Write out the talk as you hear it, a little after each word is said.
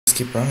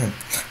keep running.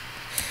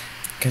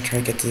 Gonna try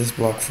to get to this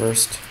block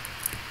first.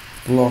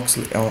 Blocks.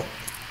 Oh.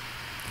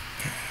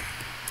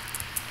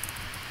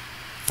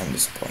 I'm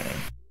disappointing.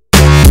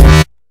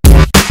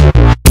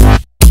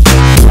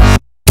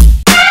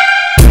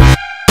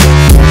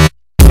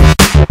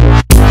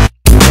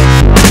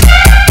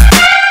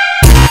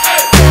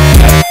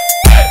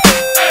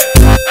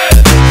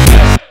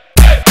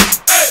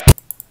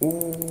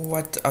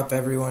 What up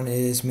everyone, it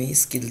is me,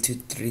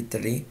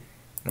 Skill233, and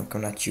I'm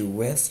coming at you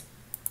with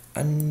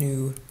a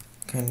new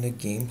kind of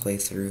game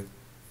playthrough.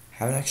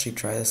 Haven't actually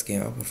tried this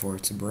game out before,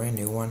 it's a brand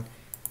new one,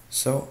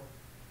 so,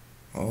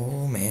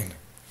 oh man.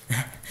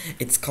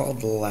 It's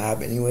called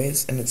Lab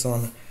anyways, and it's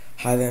on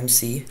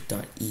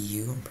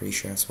hivemc.eu, I'm pretty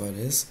sure that's what it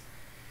is,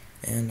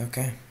 and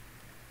okay.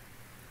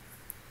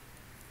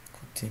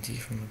 Quick TNT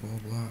from the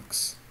gold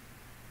blocks.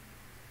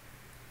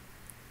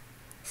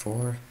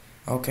 4,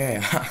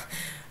 okay.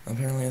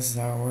 Apparently this is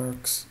how it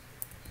works.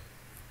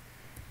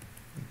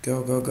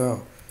 Go, go,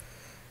 go.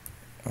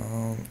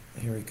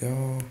 Here we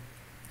go.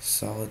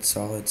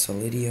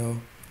 Solidio.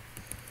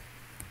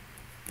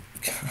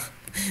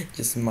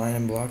 Just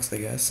mining blocks, I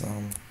guess.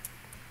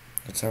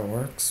 That's how it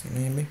works,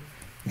 maybe.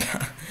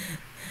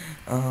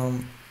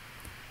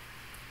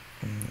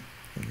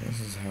 This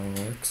is how it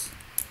works.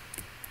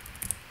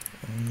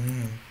 Oh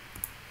man.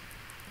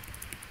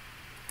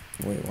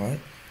 Wait, what?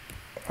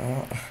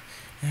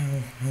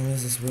 How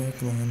does this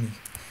work, mommy?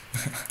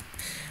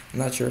 I'm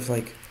not sure if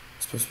like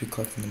I'm supposed to be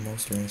collecting the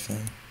most or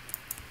anything.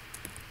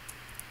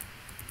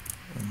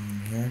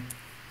 Here,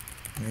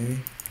 maybe.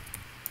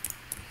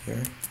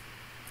 Here.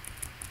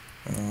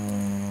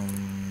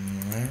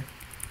 There.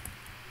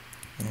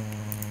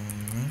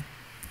 There.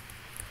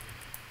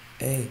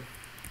 Hey,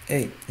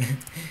 hey.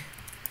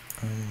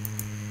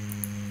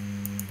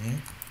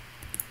 Here.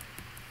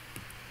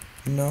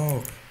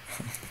 No.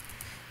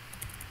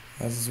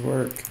 How does this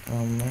work?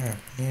 There,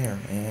 here,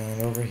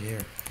 and over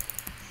here.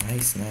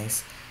 Nice,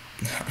 nice.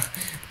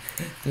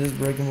 Just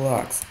breaking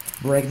blocks.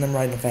 Breaking them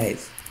right in the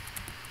face.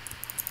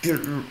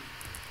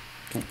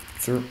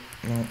 Sir,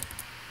 no.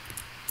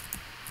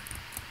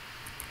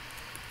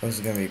 This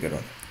is gonna be a good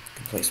one.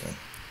 Good placement.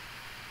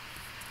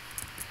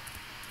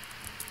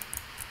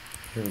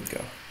 Here we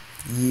go.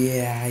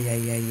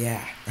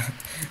 Yeah.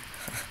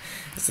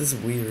 This is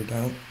weird. I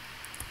don't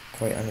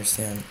quite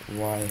understand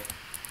why.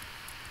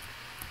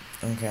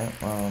 Okay,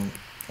 well,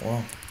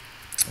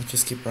 let's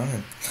just keep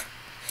running.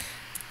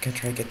 Gonna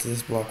try to get to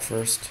this block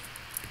first.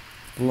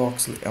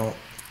 Blocks, oh.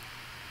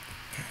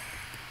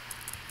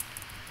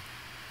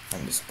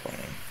 I'm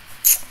disappointing.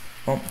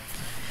 Well,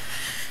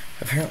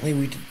 apparently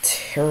we did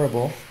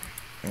terrible.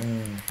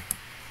 It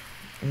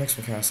makes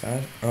me kind of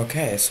sad.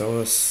 Okay, so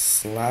the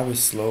slab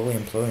is slowly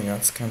imploding.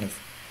 That's kind of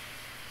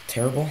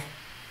terrible.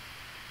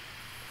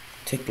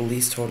 Take the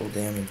least total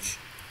damage.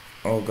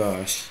 Oh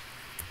gosh.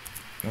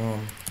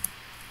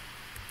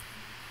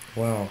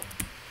 Wow.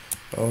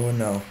 Oh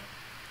no.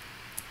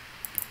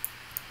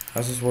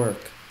 How's this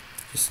work?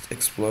 Just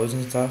explodes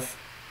and stuff?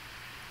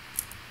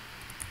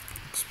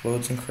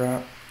 Explodes and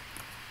crap?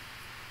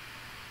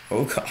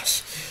 Oh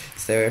gosh.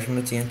 Stay away from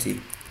the TNT.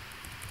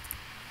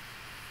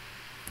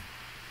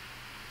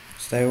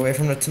 Stay away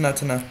from the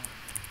tuna.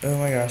 Oh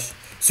my gosh.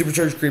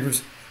 Supercharged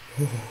creepers.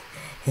 Oh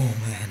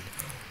man.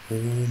 Oh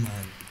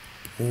man.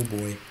 Oh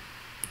boy.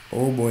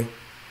 Oh boy.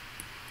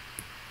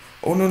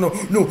 Oh no.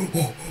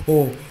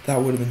 Oh,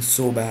 that would have been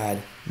so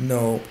bad.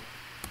 No.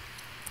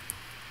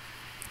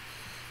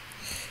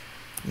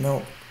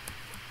 Oh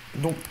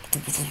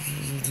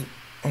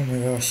my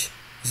gosh.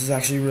 This is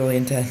actually really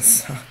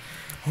intense.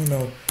 Oh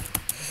no.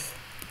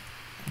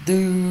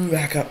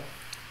 Back up.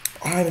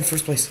 Oh, I'm in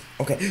first place.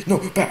 Okay. No,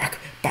 back.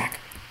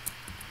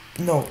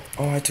 No.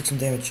 Oh, I took some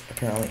damage,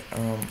 apparently.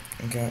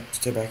 Okay,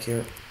 stay back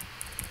here.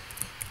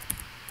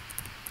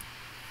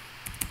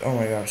 Oh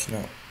my gosh,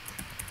 no.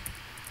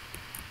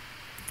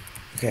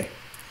 Okay.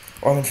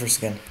 Oh, I'm in first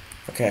again.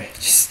 Okay,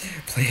 just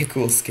play a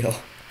cool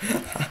skill.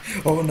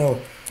 Oh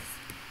no.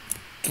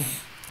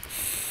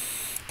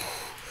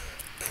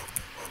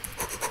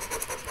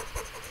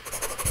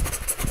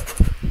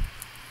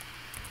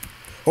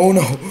 Oh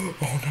no.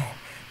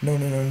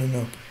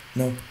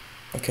 No.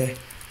 Okay.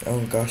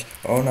 Oh gosh.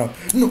 Oh no.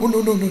 No.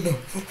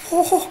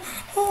 Oh.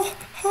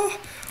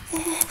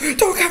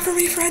 Don't come for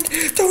me, friend.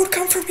 Don't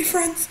come for me,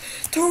 friends.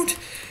 Don't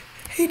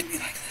hate me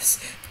like this.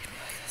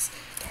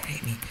 Don't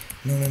hate me.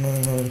 No.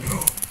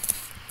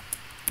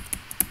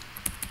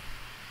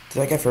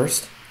 Did I get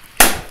first?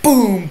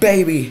 Boom,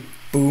 baby.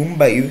 Boom,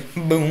 baby.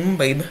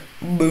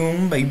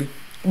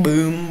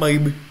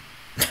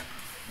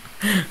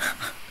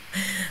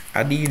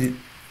 I need it.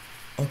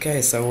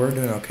 Okay, so we're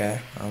doing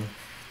okay.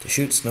 To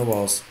shoot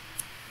snowballs.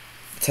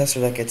 The tester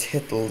that gets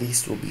hit the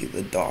least will be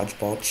the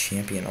dodgeball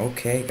champion.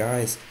 Okay,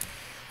 guys.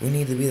 We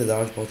need to be the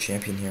dodgeball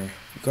champion here.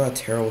 We've got a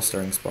terrible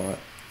starting spot.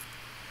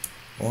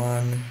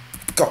 1,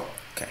 go.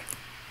 Okay.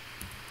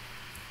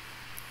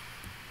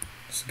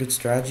 It's a good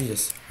strategy,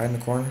 just hide in the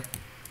corner.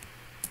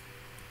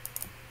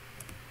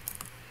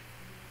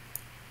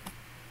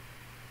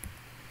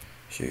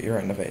 Shoot, you're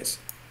right in the face.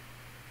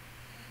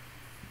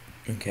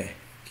 Okay,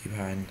 keep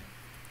hiding.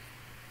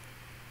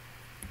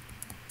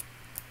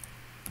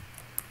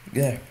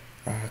 There.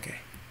 Ah, okay.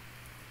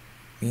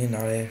 Me and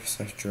not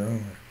ASF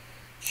Jerome are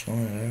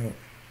chilling it out.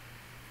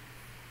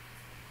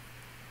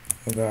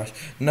 Oh gosh.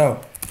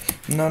 No!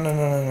 No, no,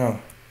 no, no, no.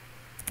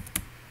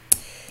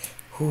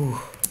 Whew.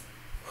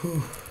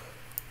 Whew.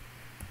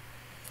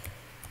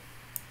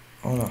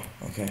 Oh no,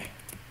 okay.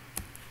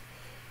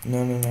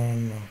 No, no, no,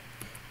 no,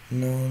 no.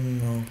 No,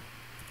 no.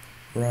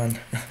 Run.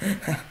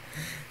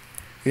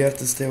 We have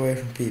to stay away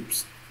from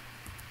peeps.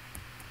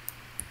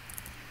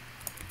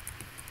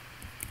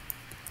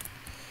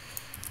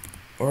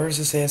 Where is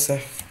this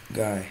ASF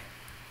guy?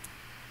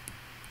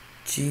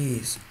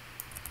 Jeez.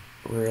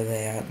 Where are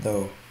they at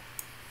though?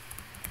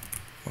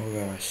 Oh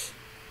gosh.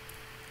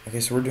 Okay,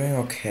 so we're doing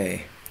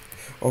okay.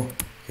 Oh,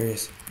 here he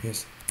is. Here he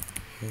is.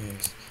 Here he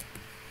is.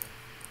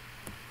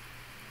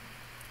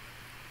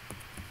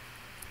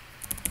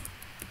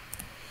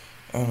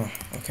 Oh no.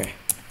 Okay.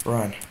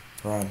 Run.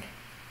 Run.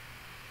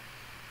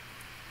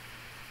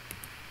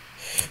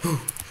 Keep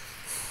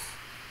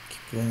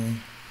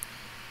running.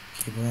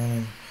 Keep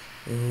running.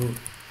 Ooh.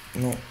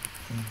 No.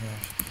 Oh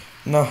gosh.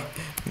 No.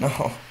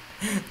 No.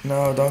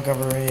 No, don't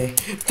cover me.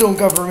 Don't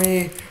cover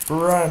me.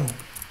 Run.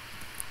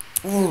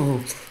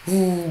 Ooh.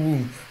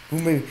 Ooh.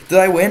 Ooh, maybe. Did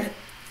I win?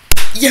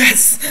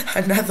 Yes!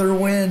 Another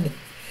win!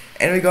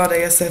 And we got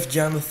ASF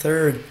John the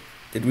 3rd.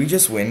 Did we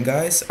just win,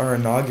 guys? Our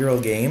inaugural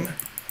game?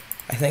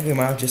 I think we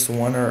might have just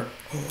won our...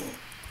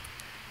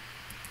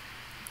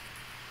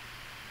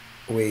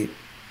 Wait.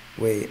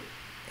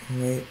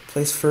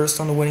 Place first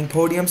on the winning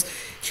podiums.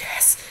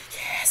 Yes!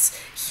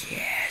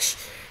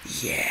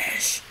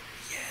 Yes!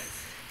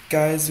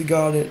 Guys, we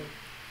got it.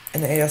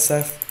 And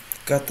ASF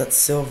got that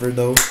silver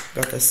though.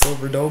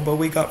 But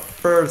we got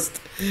first.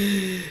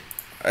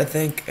 I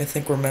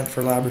think we're meant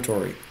for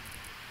laboratory.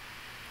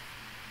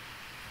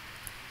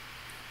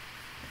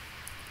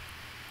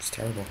 It's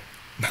terrible.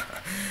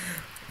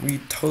 We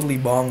totally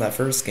bombed that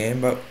first game,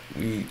 but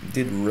we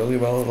did really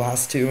well the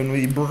last two, and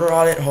we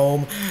brought it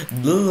home.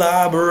 The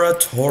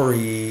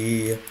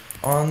laboratory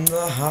on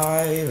the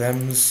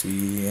hivemc,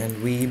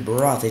 and we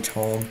brought it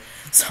home.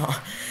 So,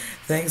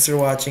 thanks for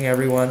watching,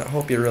 everyone. I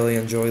hope you really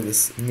enjoyed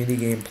this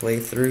minigame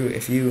playthrough.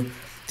 If you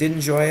did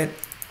enjoy it,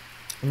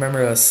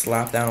 remember to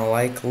slap down a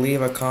like,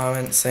 leave a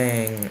comment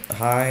saying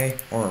hi,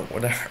 or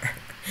whatever.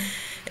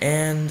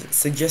 And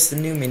suggest a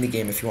new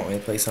minigame if you want me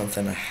to play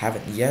something I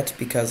haven't yet,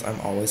 because I'm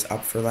always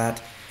up for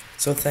that.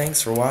 So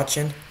thanks for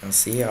watching, I'll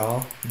see you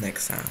all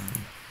next time.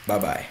 Bye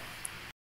bye.